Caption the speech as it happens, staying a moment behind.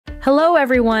Hello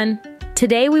everyone!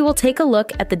 Today we will take a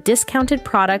look at the discounted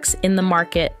products in the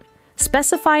market.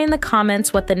 Specify in the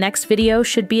comments what the next video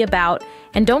should be about,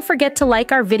 and don't forget to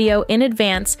like our video in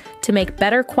advance to make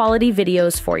better quality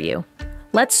videos for you.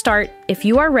 Let's start. If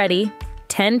you are ready,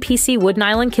 10 PC Wood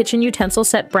Nylon Kitchen Utensil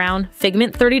Set Brown,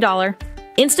 Figment $30,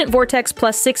 Instant Vortex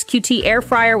Plus 6 QT Air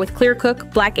Fryer with Clear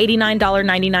Cook, Black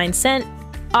 $89.99,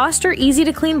 Oster Easy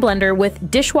to Clean Blender with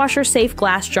Dishwasher Safe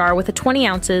Glass Jar with a 20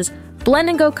 ounces, Blend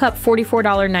and Go Cup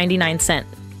 $44.99.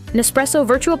 Nespresso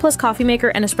Virtua Plus Coffee Maker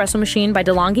and Espresso Machine by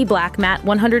DeLonghi Black Matte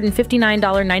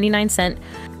 $159.99.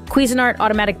 Cuisinart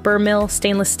Automatic Burr Mill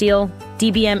Stainless Steel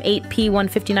DBM 8P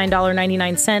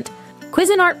 $159.99.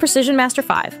 Cuisinart Precision Master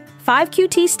 5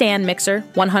 QT Stand Mixer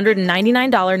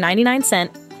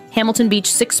 $199.99. Hamilton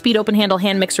Beach 6-speed open handle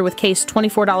hand mixer with case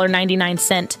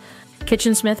 $24.99.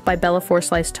 Kitchen Smith by Bella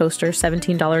 4-slice toaster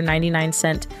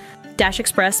 $17.99. Dash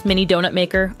Express Mini Donut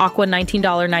Maker, Aqua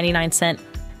 $19.99.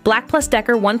 Black Plus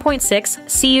Decker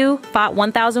 1.6 CU FOT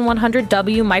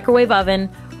 1100W Microwave Oven,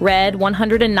 Red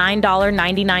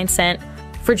 $109.99.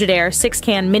 Frigidaire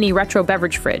 6-can Mini Retro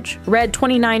Beverage Fridge, Red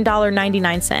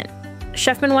 $29.99.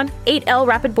 Chefman 1 8L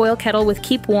Rapid Boil Kettle with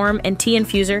Keep Warm and Tea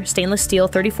Infuser, Stainless Steel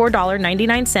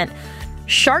 $34.99.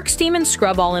 Shark Steam and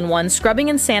Scrub All-in-One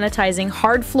Scrubbing and Sanitizing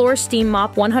Hard Floor Steam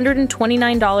Mop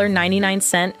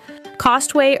 $129.99.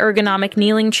 Costway Ergonomic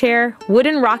Kneeling Chair,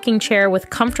 Wooden Rocking Chair with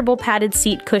comfortable padded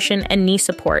seat cushion and knee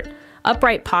support.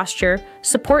 Upright Posture,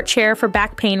 Support Chair for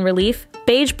back pain relief,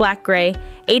 Beige Black Gray,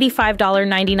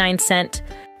 $85.99.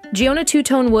 Giona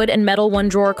Two-Tone Wood and Metal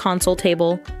One-Drawer Console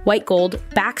Table, White Gold,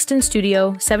 Baxton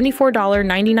Studio,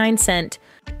 $74.99.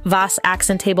 Voss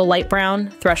Accent Table Light Brown,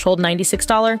 Threshold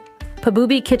 $96.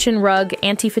 Pabubi Kitchen Rug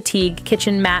Anti-Fatigue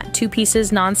Kitchen Mat 2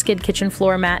 pieces Non-Skid Kitchen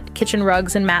Floor Mat, Kitchen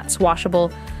Rugs and Mats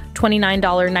Washable,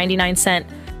 $29.99.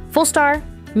 Full Star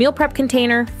Meal Prep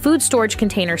Container, Food Storage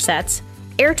Container Sets,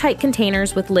 Airtight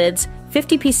Containers with Lids,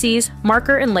 50 PCs,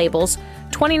 Marker and Labels,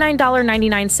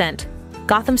 $29.99.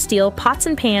 Gotham Steel Pots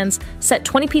and Pans Set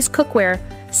 20-piece Cookware,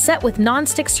 Set with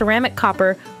Non-Stick Ceramic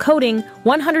Copper, Coating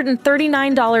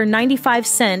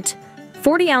 $139.95,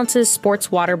 40 ounces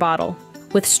Sports Water Bottle.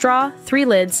 With straw, 3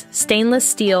 lids, stainless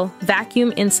steel,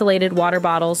 vacuum insulated water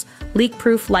bottles,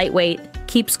 leak-proof, lightweight,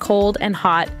 keeps cold and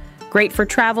hot, great for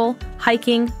travel,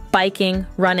 hiking, biking,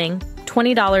 running,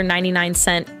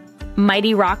 $20.99.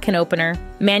 Mighty Rock Can Opener,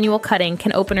 Manual Cutting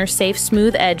Can Opener Safe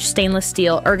Smooth Edge Stainless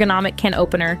Steel Ergonomic Can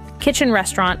Opener, Kitchen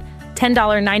Restaurant,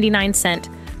 $10.99.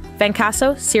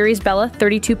 Vancasso Series Bella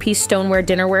 32-piece Stoneware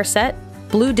Dinnerware Set,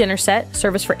 Blue Dinner Set,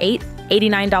 service for $8,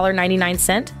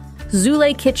 $89.99.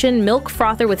 Zule Kitchen Milk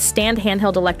Frother with Stand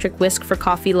Handheld Electric Whisk for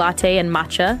Coffee, Latte, and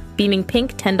Matcha, Beaming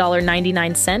Pink,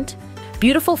 $10.99.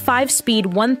 Beautiful 5-speed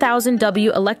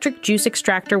 1000W Electric Juice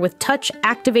Extractor with Touch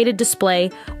Activated Display,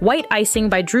 White Icing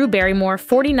by Drew Barrymore,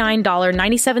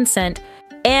 $49.97.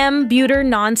 Buter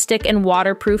Non-Stick and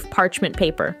Waterproof Parchment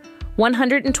Paper,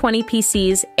 120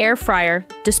 PCs, Air Fryer,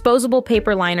 Disposable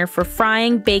Paper Liner for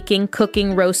frying, baking,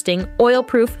 cooking, roasting,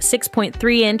 Oil-proof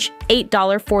 6.3-inch,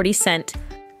 $8.40.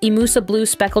 Imusa Blue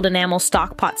Speckled Enamel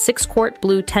Stock Pot 6-quart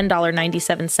Blue,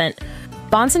 $10.97.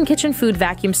 Bonson Kitchen Food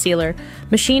Vacuum Sealer,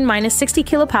 machine minus 60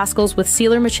 kilopascals with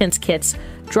sealer machines kits,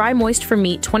 dry moist for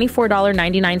meat,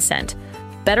 $24.99.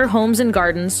 Better Homes and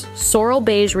Gardens, Sorrel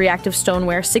Beige Reactive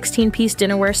Stoneware 16-piece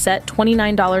dinnerware set,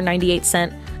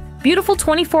 $29.98. Beautiful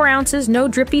 24 ounces, no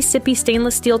drippy sippy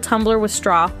stainless steel tumbler with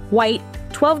straw, white,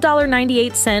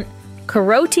 $12.98.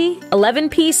 Karoti 11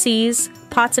 PCs,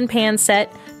 pots and pan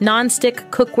set, non-stick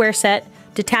cookware set,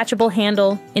 detachable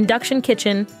handle, induction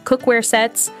kitchen, cookware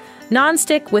sets,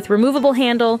 non-stick with removable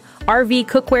handle, RV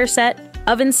cookware set,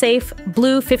 oven safe,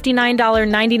 blue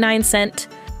 $59.99.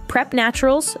 Prep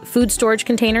Naturals, food storage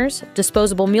containers,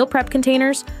 disposable meal prep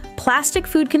containers, plastic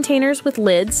food containers with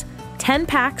lids, 10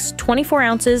 packs, 24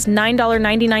 ounces,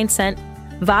 $9.99.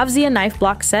 Vavzia Knife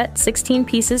Block Set, 16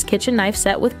 pieces kitchen knife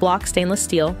set with block stainless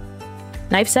steel.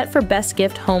 Knife set for best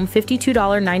gift home,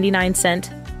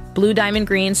 $52.99. Blue Diamond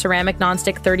Green Ceramic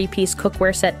Nonstick 30-piece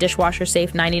cookware set dishwasher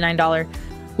safe, $99.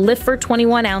 Lifer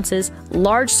 21 ounces,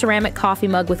 large ceramic coffee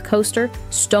mug with coaster,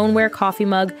 stoneware coffee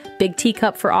mug, big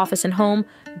teacup for office and home,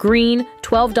 green,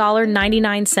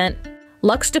 $12.99.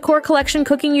 Luxe Decor Collection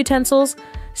cooking utensils,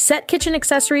 set kitchen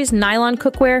accessories, nylon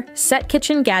cookware, set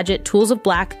kitchen gadget, tools of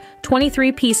black,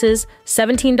 23 pieces,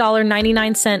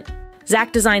 $17.99.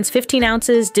 Zach Designs 15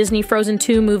 ounces, Disney Frozen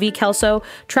 2 movie Kelso,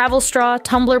 travel straw,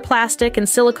 tumbler plastic and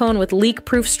silicone with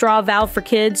leak-proof straw valve for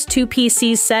kids, 2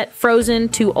 PCs set, Frozen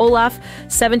to Olaf,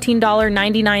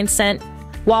 $17.99.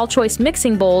 Wall Choice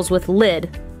mixing bowls with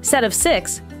lid, set of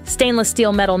 6, Stainless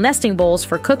steel metal nesting bowls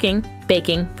for cooking,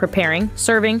 baking, preparing,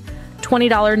 serving,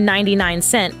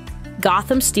 $20.99.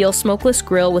 Gotham steel smokeless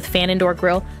grill with fan indoor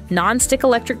grill, non-stick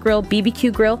electric grill,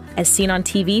 BBQ grill, as seen on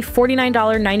TV,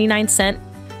 $49.99.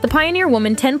 The Pioneer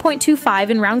Woman 10.25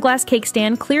 in round glass cake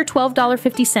stand, clear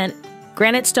 $12.50.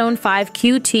 Granite Stone 5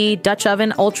 QT Dutch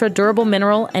oven ultra durable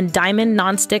mineral and diamond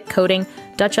non-stick coating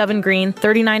Dutch oven green,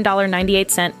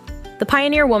 $39.98. The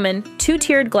Pioneer Woman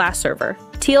 2-tiered glass server,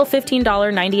 teal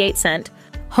 $15.98.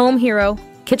 Home Hero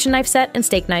kitchen knife set and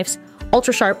steak knives,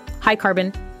 ultra sharp, high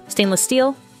carbon, stainless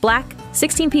steel, black,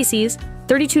 16 PCs,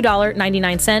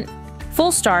 $32.99.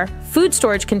 Full Star food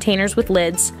storage containers with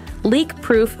lids,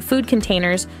 leak-proof food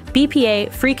containers,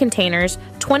 BPA free containers,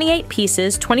 28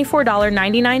 pieces,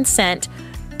 $24.99.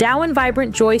 Dow &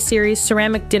 Vibrant Joy Series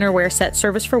ceramic dinnerware set,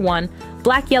 service for one,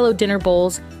 black yellow dinner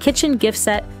bowls, kitchen gift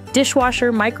set,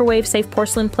 dishwasher, microwave safe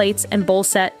porcelain plates and bowl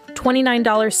set,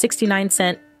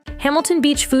 $29.69. Hamilton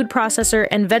Beach food processor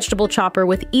and vegetable chopper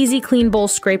with easy clean bowl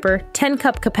scraper,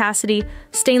 10-cup capacity,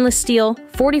 stainless steel,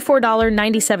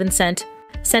 $44.97.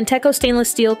 Santeco stainless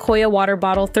steel Koya water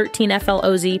bottle, 13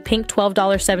 FLOZ, pink,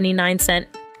 $12.79.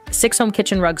 6 home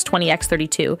kitchen rugs,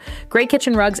 20x32. Gray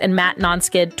kitchen rugs and matte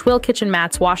non-skid, twill kitchen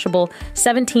mats, washable,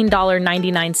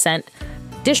 $17.99.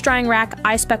 Dish drying rack,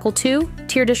 iSpeckle 2,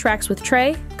 tier dish racks with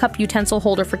tray, cup utensil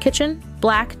holder for kitchen,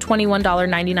 black,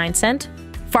 $21.99.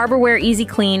 Farberware Easy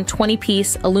Clean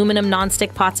 20-piece aluminum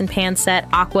non-stick pots and pan set,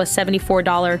 aqua,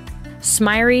 $74.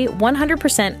 Smyrie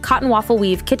 100% cotton waffle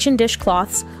weave kitchen dish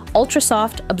cloths, ultra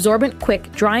soft, absorbent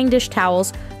quick drying dish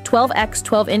towels, 12x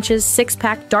 12 inches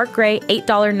 6-pack dark gray,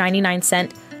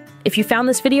 $8.99. If you found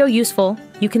this video useful,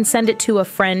 you can send it to a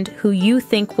friend who you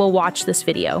think will watch this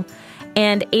video.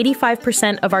 And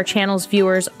 85% of our channel's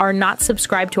viewers are not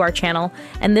subscribed to our channel,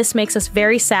 and this makes us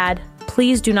very sad.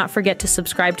 Please do not forget to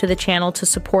subscribe to the channel to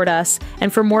support us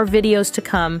and for more videos to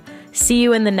come. See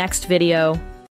you in the next video.